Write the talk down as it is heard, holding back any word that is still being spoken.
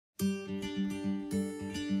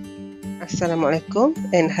Assalamualaikum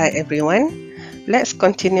and hi everyone. Let's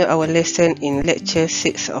continue our lesson in lecture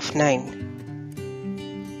 6 of 9.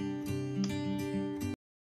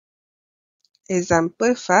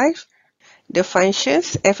 Example 5. The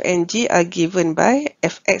functions f and g are given by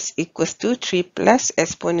fx equals to 3 plus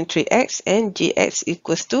exponent 3x and gx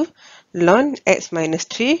equals to ln x minus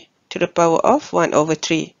 3 to the power of 1 over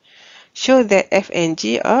 3. Show that f and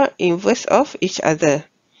g are inverse of each other.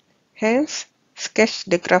 Hence, sketch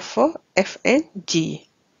the graph for f and g.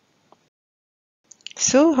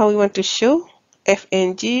 So, how we want to show f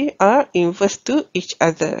and g are inverse to each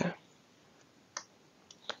other?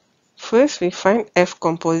 First, we find f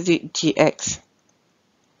composite gx.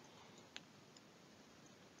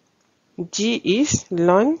 G is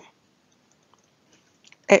ln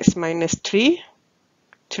x minus 3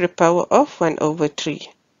 to the power of 1 over 3.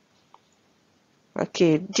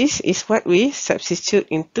 Okay, this is what we substitute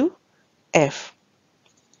into f.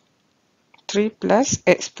 3 plus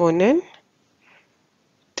exponent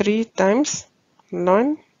 3 times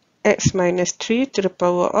ln x minus 3 to the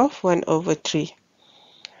power of 1 over 3.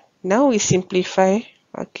 Now we simplify,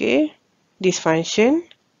 this function.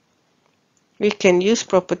 We can use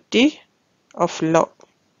property of log.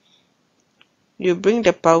 You bring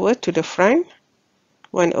the power to the front,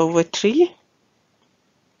 1 over 3.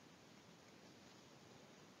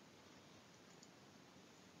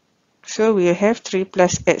 So we have 3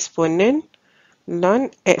 plus exponent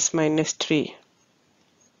ln x minus 3.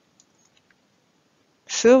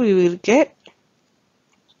 So we will get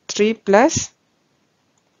 3 plus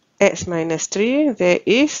x minus 3, there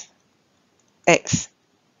is x.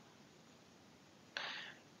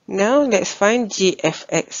 Now let's find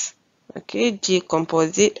gfx. G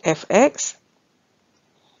composite fx.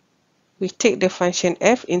 We take the function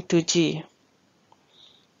f into g.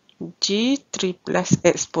 G 3 plus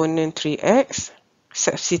exponent 3x.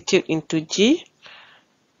 Substitute into g.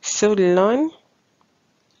 So ln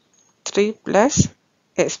 3 plus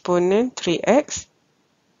exponent 3x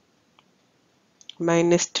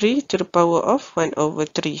minus 3 to the power of 1 over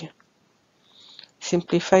 3.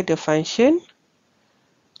 Simplify the function.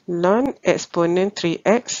 Ln exponent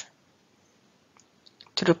 3x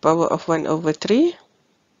to the power of 1 over 3.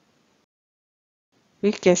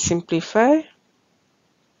 We can simplify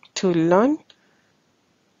to ln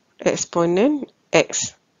exponent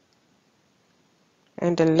x.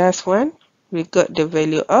 And the last one, we got the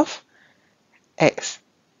value of x.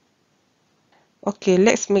 Okay,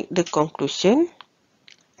 let's make the conclusion.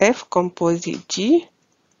 F composite G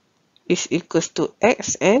is equals to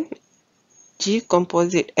x and G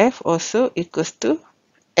composite F also equals to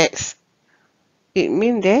x. It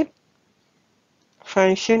means that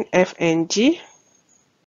function f and g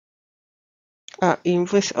are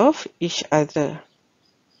inverse of each other.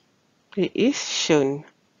 It is shown.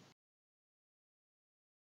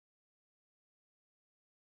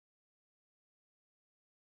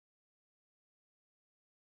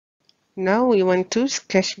 Now we want to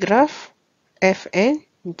sketch graph f and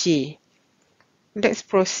g. Let's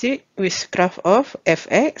proceed with graph of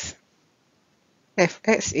fx.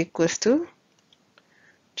 Fx equals to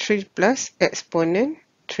 3 plus exponent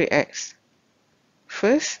 3x.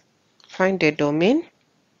 First, find the domain.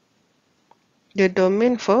 The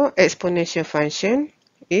domain for exponential function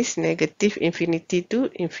is negative infinity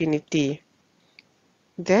to infinity.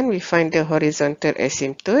 Then we find the horizontal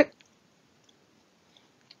asymptote.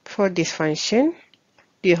 For this function,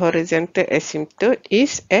 the horizontal asymptote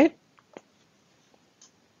is at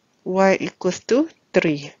y equals to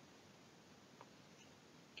 3.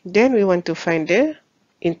 Then we want to find the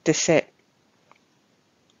intercept.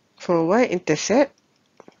 For y-intercept,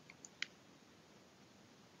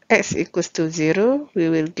 x equals to 0, we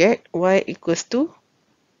will get y equals to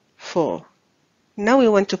 4. Now we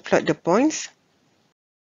want to plot the points.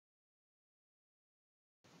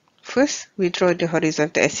 First, we draw the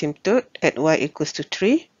horizontal asymptote at y equals to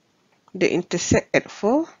 3, the intercept at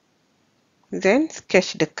 4, then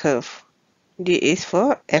sketch the curve. D is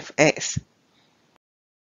for fx.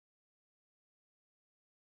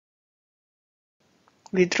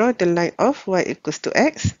 We draw the line of y equals to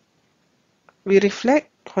x. We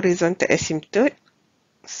reflect horizontal asymptote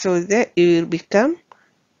so that it will become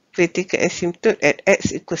vertical asymptote at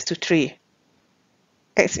x equals to 3.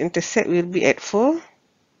 X-intercept will be at 4.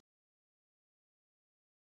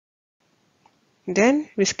 Then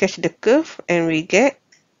we sketch the curve and we get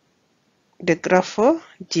the graph for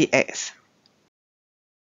gx.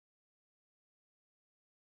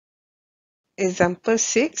 Example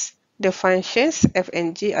 6. The functions f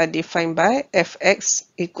and g are defined by fx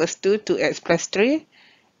equals to 2x plus 3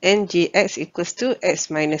 and gx equals to x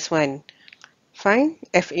minus 1. Find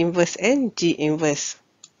f inverse and g inverse.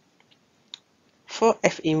 For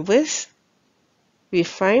f inverse, we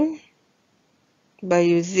find by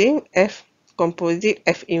using f composite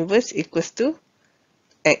f inverse equals to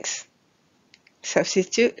x.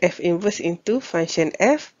 Substitute f inverse into function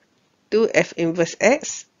f, 2f inverse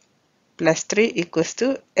x plus 3 equals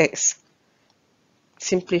to x.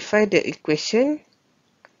 Simplify the equation.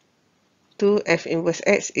 2f inverse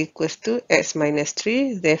x equals to x minus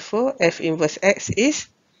 3. Therefore, f inverse x is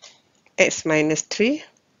x minus 3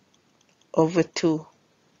 over 2.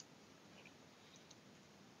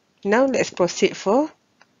 Now let's proceed for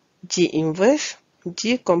g inverse.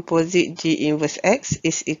 G composite g inverse x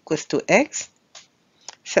is equals to x.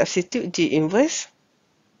 Substitute g inverse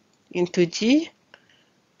into g.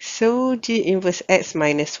 So g inverse x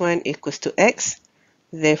minus 1 equals to x.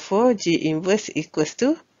 Therefore, g inverse equals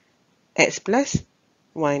to x plus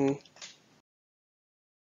 1.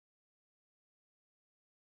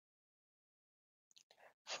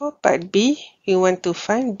 For part B, we want to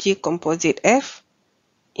find g composite f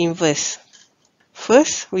inverse.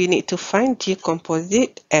 First, we need to find g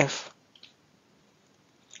composite f.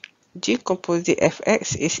 G composite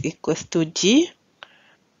fx is equals to g.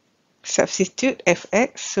 Substitute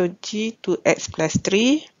fx, so g to x plus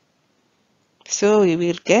 3. So we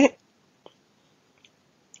will get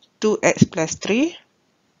 2x plus 3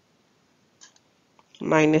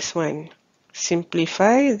 minus 1.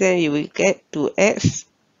 Simplify, then you will get 2x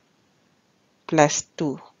plus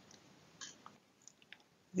 2.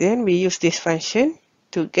 Then we use this function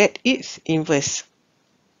to get its inverse.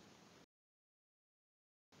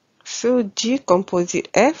 So g composite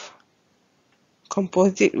f,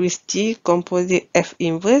 composite with g composite f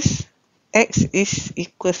inverse, x is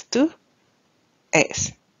equals to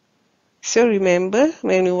x. So remember,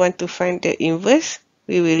 when we want to find the inverse,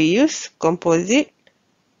 we will use composite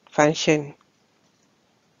function.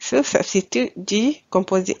 So substitute g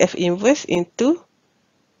composite f inverse into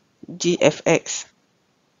gfx.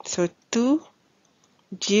 So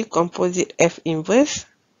 2g composite f inverse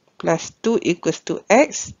plus 2 equals to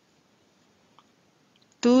x.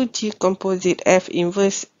 2g composite f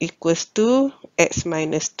inverse equals to x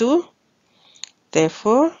minus 2.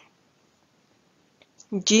 Therefore,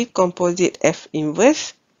 g composite f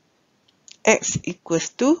inverse x equals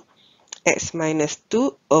to x minus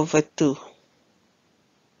 2 over 2.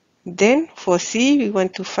 Then for C, we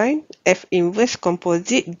want to find f inverse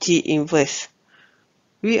composite g inverse.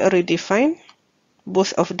 We already find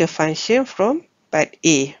both of the function from part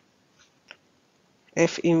A.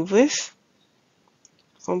 F inverse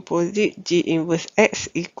composite g inverse x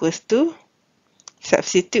equals to,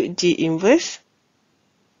 substitute g inverse,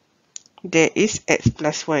 there is x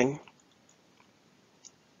plus 1.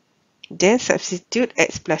 Then substitute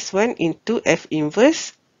x plus 1 into f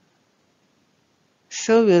inverse.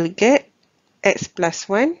 So we'll get x plus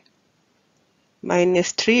 1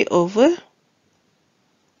 minus 3 over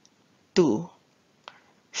 2.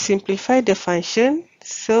 Simplify the function,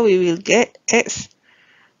 so we will get x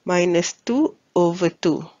minus 2 over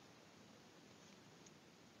 2.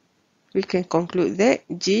 We can conclude that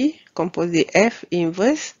g composite f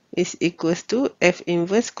inverse is equals to f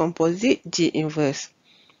inverse composite g inverse,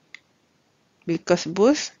 because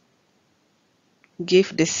both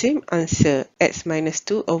give the same answer, x minus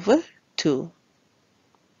 2 over 2.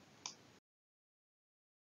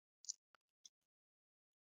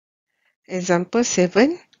 Example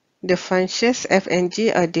 7. The functions f and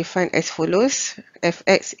g are defined as follows.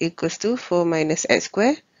 Fx equals to 4 minus x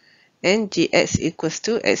squared and gx equals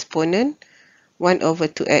to exponent 1 over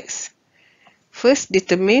 2x. First,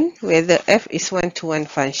 determine whether f is one-to-one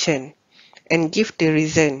function and give the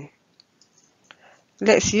reason.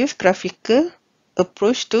 Let's use graphical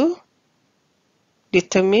approach to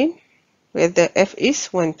determine whether f is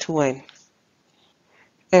one-to-one.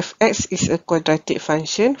 Fx is a quadratic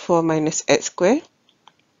function, 4 minus x squared.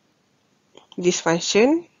 This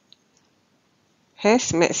function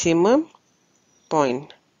has maximum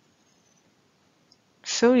point.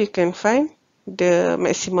 So you can find the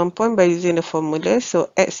maximum point by using the formula.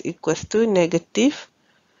 So x equals to negative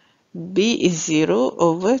b is 0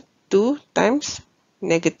 over 2 times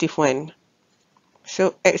negative 1.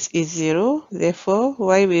 So x is 0, therefore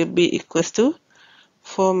y will be equals to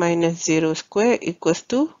 4 minus 0 square equals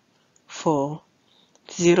to 4.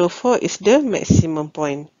 0, 4 is the maximum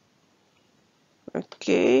point.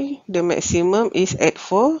 Okay, the maximum is at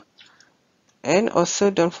 4. And also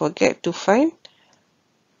don't forget to find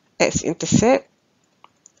x-intercept.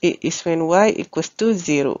 It is when y equals to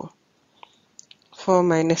 0. 4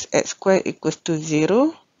 minus x squared equals to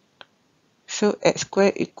 0. So x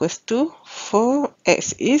squared equals to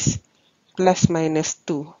 4x is plus minus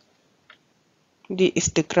 2. This is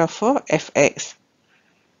the graph for fx.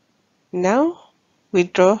 Now, we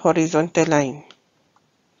draw horizontal line.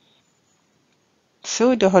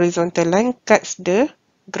 So the horizontal line cuts the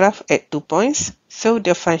graph at 2 points, so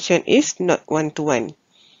the function is not one-to-one.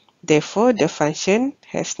 Therefore, the function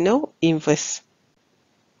has no inverse.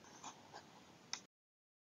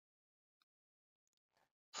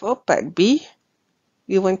 For part B,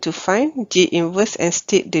 we want to find G inverse and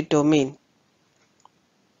state the domain.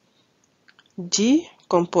 G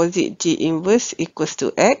composite G inverse equals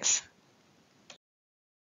to x.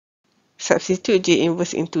 Substitute G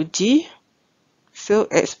inverse into G. So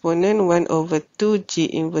exponent 1 over 2 G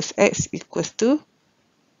inverse x equals to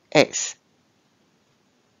x.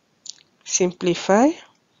 Simplify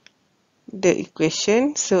the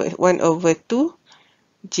equation. So 1 over 2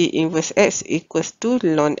 G inverse x equals to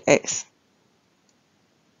ln x.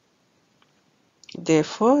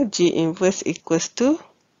 Therefore, G inverse equals to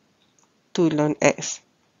 2 ln x.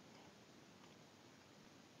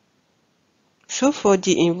 So for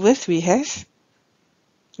G inverse, we have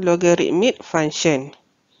logarithmic function.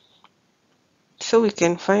 So we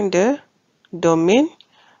can find the domain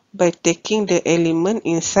by taking the element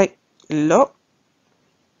inside log,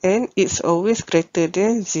 and it's always greater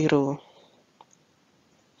than 0.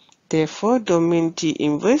 Therefore, domain G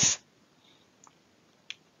inverse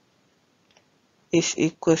is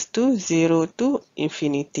equals to 0 to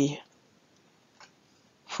infinity.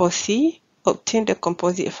 For C, obtain the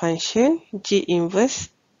composite function G inverse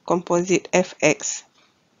composite fx.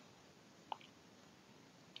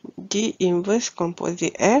 G inverse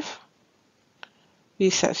composite f,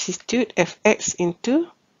 we substitute fx into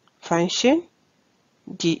function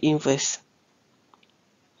G inverse.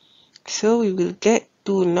 So we will get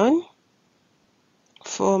 2 ln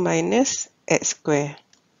 4 minus x squared.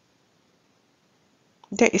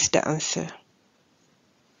 That is the answer.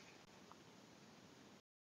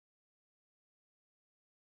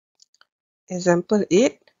 Example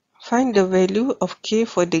 8. Find the value of k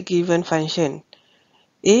for the given function.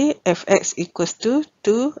 A, fx equals to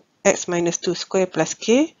 2x minus 2 squared plus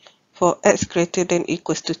k for x greater than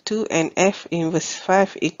equals to 2 and f inverse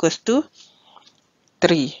 5 equals to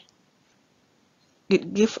 3.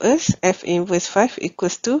 It gives us f inverse 5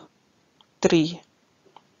 equals to 3.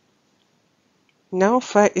 Now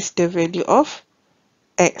 5 is the value of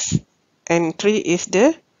x and 3 is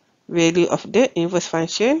the value of the inverse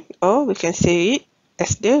function, or we can say it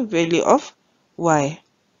as the value of y.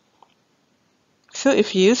 So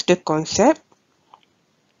if you use the concept,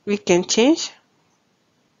 we can change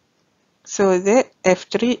so that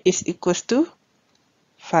f3 is equals to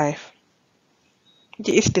 5.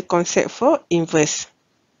 This is the concept for inverse.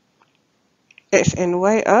 X and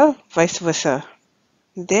y are vice versa.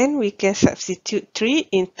 Then we can substitute 3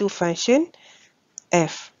 into function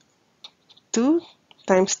f. 2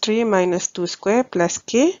 times 3 minus 2 squared plus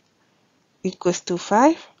k equals to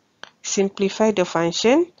 5. Simplify the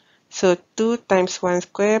function. So 2 times 1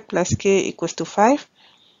 squared plus k equals to 5.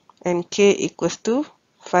 And k equals to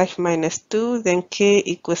 5 minus 2. Then k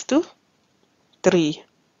equals to 3.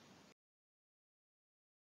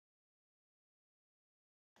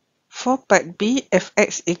 For part B,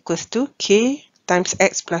 fx equals to k times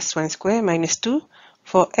x plus 1 squared minus 2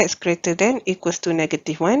 for x greater than equals to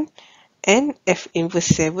negative 1, and f inverse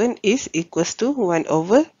 7 is equals to 1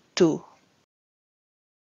 over 2.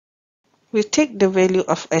 We take the value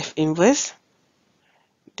of f inverse,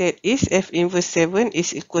 that is f inverse 7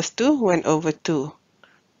 is equals to 1 over 2.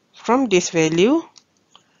 From this value,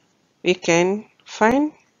 we can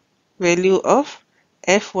find value of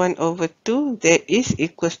f1 over 2, that is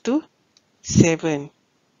equals to 7.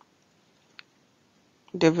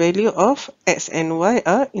 The value of x and y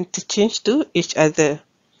are interchanged to each other.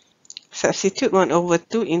 Substitute 1 over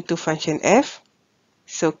 2 into function f.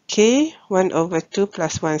 So k 1 over 2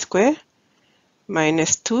 plus 1 square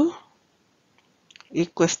minus 2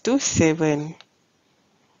 equals to 7.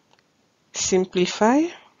 Simplify.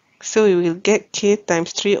 So we will get k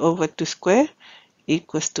times 3 over 2 square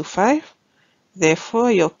equals to 5.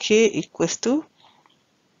 Therefore, your k equals to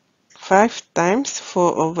 5 times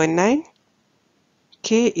 4 over 9.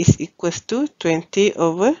 K is equals to 20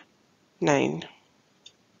 over 9.